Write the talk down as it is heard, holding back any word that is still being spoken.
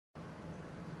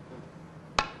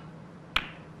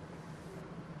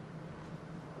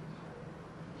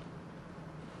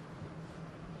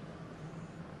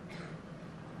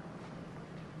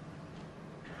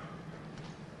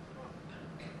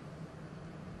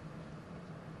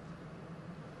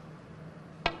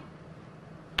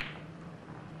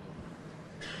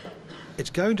it's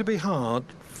going to be hard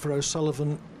for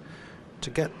O'Sullivan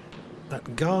to get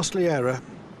that ghastly error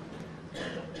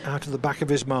out of the back of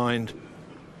his mind.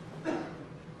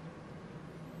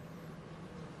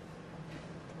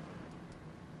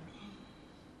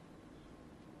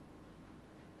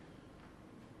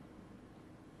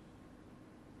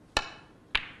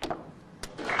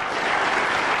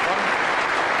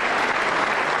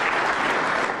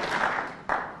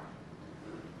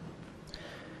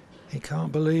 He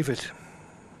can't believe it,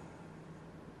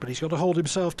 but he's got to hold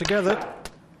himself together.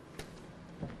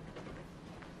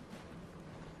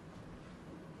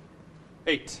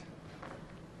 Eight.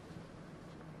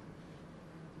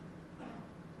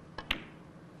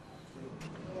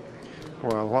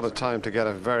 Well, what a time to get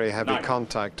a very heavy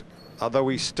contact. Although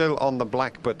he's still on the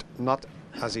black, but not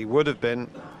as he would have been.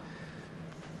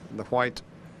 The white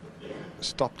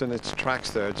stopped in its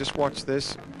tracks there. Just watch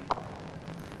this.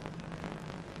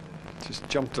 Just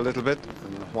jumped a little bit,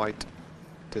 and the white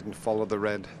didn't follow the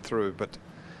red through. But,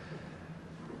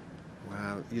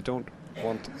 well, you don't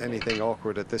want anything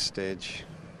awkward at this stage.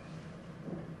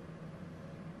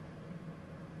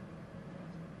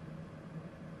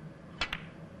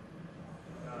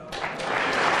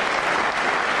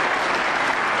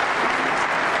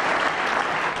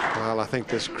 Well, I think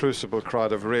this Crucible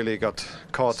crowd have really got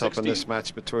caught up in this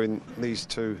match between these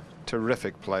two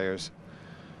terrific players.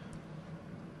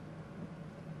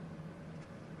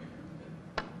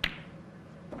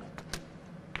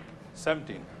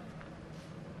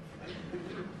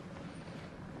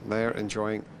 They're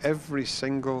enjoying every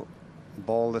single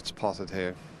ball that's potted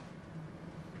here.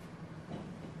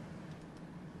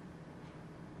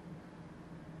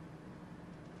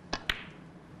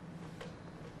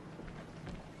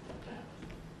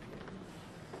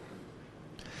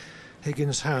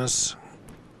 Higgins has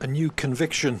a new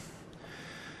conviction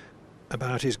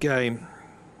about his game.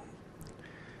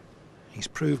 He's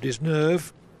proved his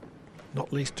nerve,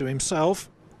 not least to himself,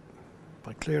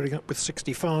 by clearing up with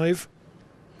 65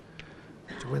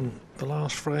 to win the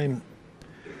last frame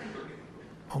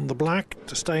on the black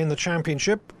to stay in the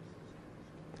championship.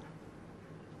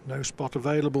 No spot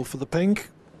available for the pink.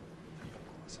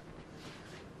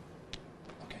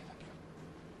 Okay,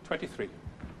 thank you. 23.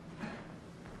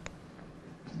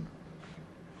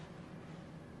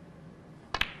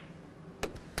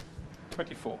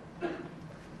 $24.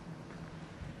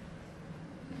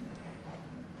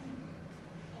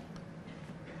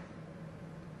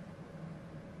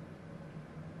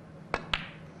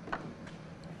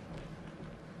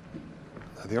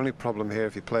 The only problem here,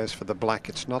 if he plays for the black,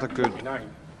 it's not a good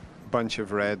bunch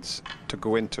of reds to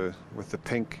go into, with the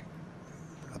pink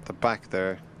at the back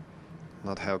there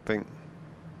not helping.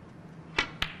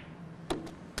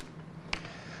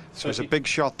 So it's a big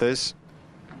shot, this.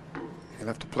 He'll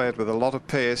have to play it with a lot of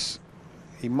pace.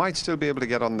 He might still be able to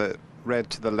get on the red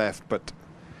to the left, but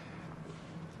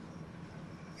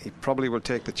he probably will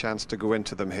take the chance to go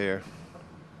into them here.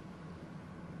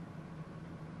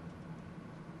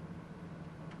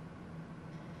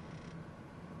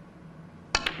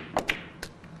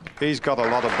 He's got a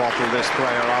lot of bottle, this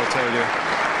player, I'll tell you.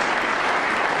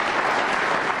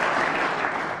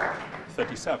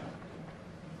 37.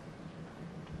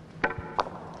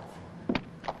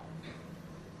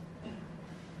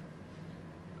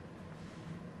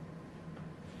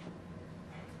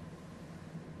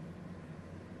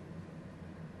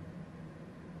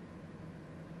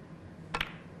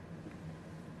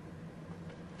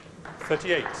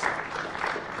 $38.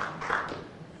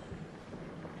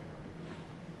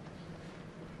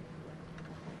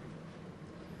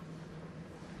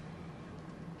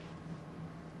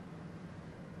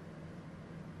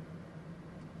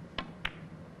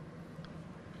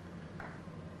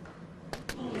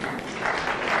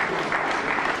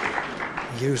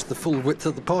 Used the full width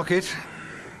of the pocket.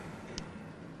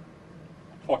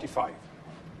 45.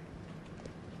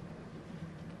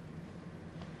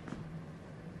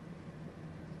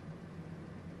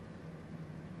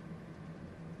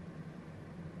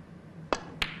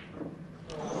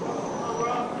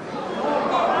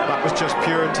 That was just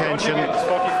pure tension.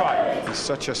 45. He's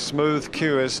such a smooth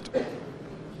cueist.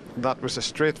 That was a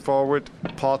straightforward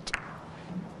pot.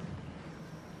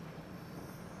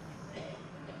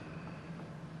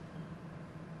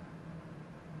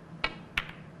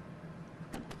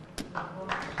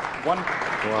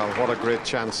 Well, what a great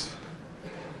chance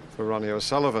for Ronnie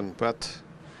O'Sullivan, but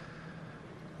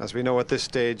as we know at this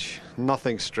stage,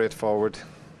 nothing straightforward.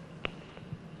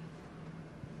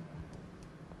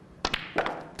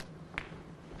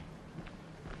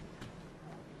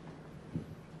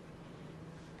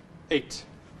 Eight.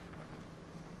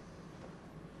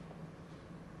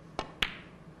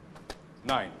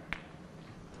 9.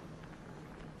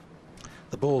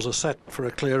 The balls are set for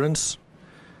a clearance,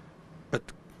 but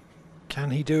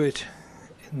can he do it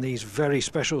in these very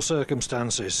special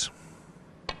circumstances?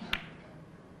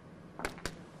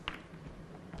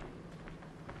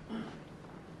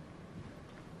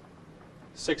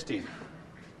 $16.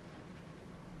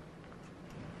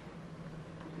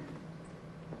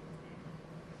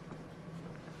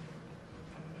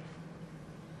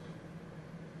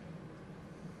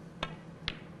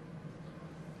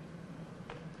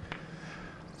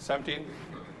 $17.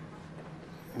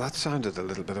 That sounded a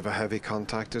little bit of a heavy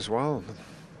contact as well.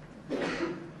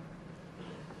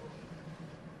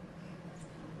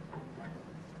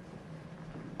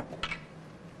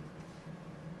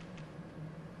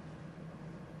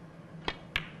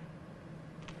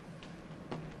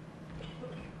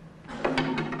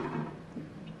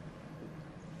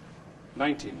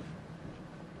 $19.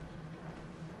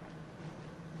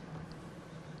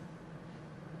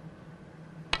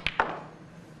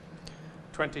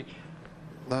 $20.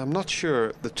 Now, I'm not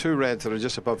sure the two reds that are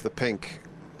just above the pink,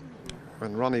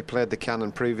 when Ronnie played the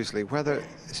cannon previously, whether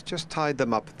it's just tied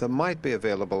them up. They might be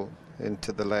available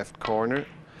into the left corner.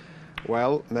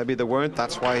 Well, maybe they weren't.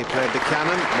 That's why he played the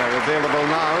cannon. They're available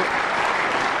now.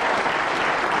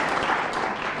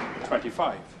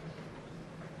 25.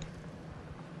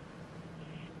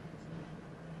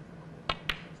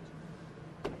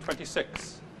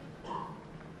 $26.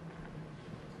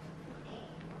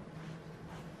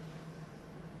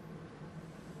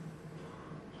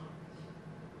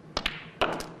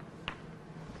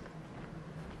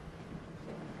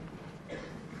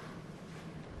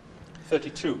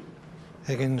 $32.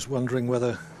 Higgins wondering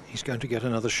whether he's going to get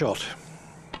another shot.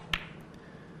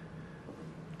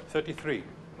 33.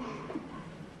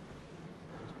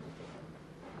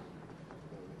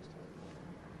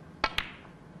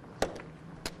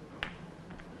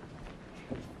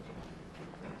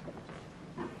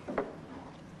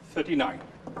 $39.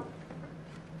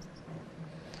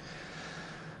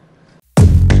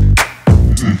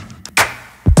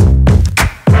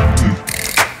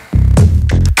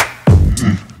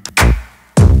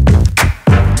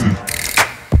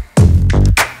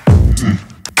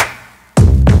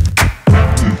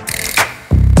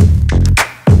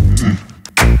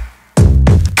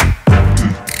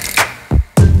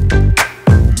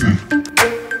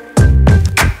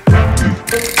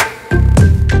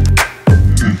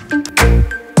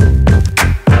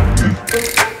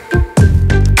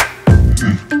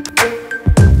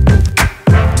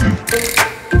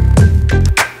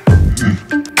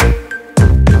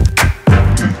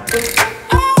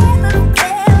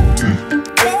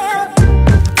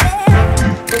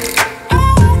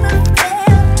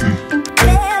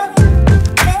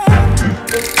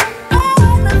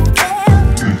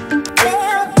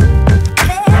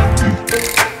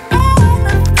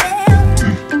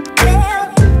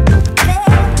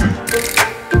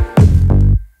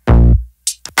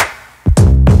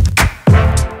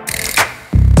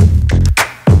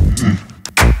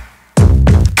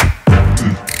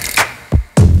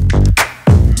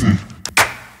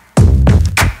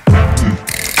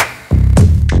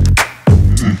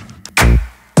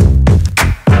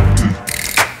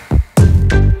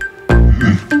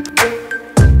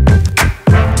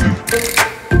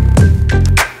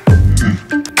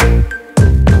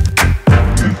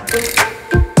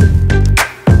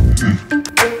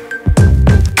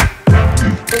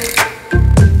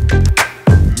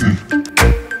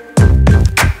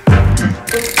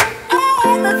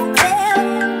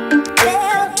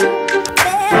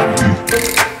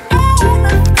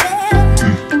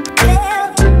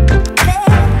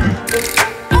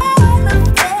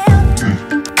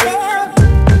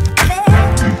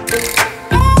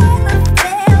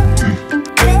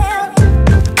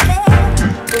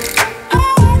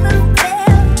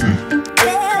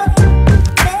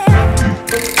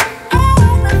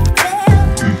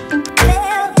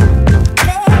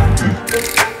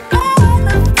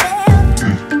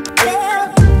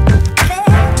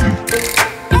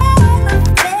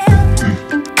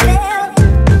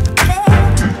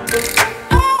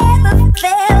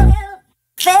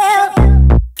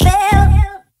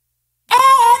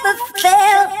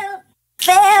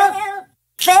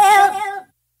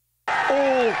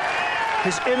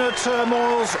 His inner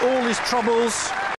turmoils, all his troubles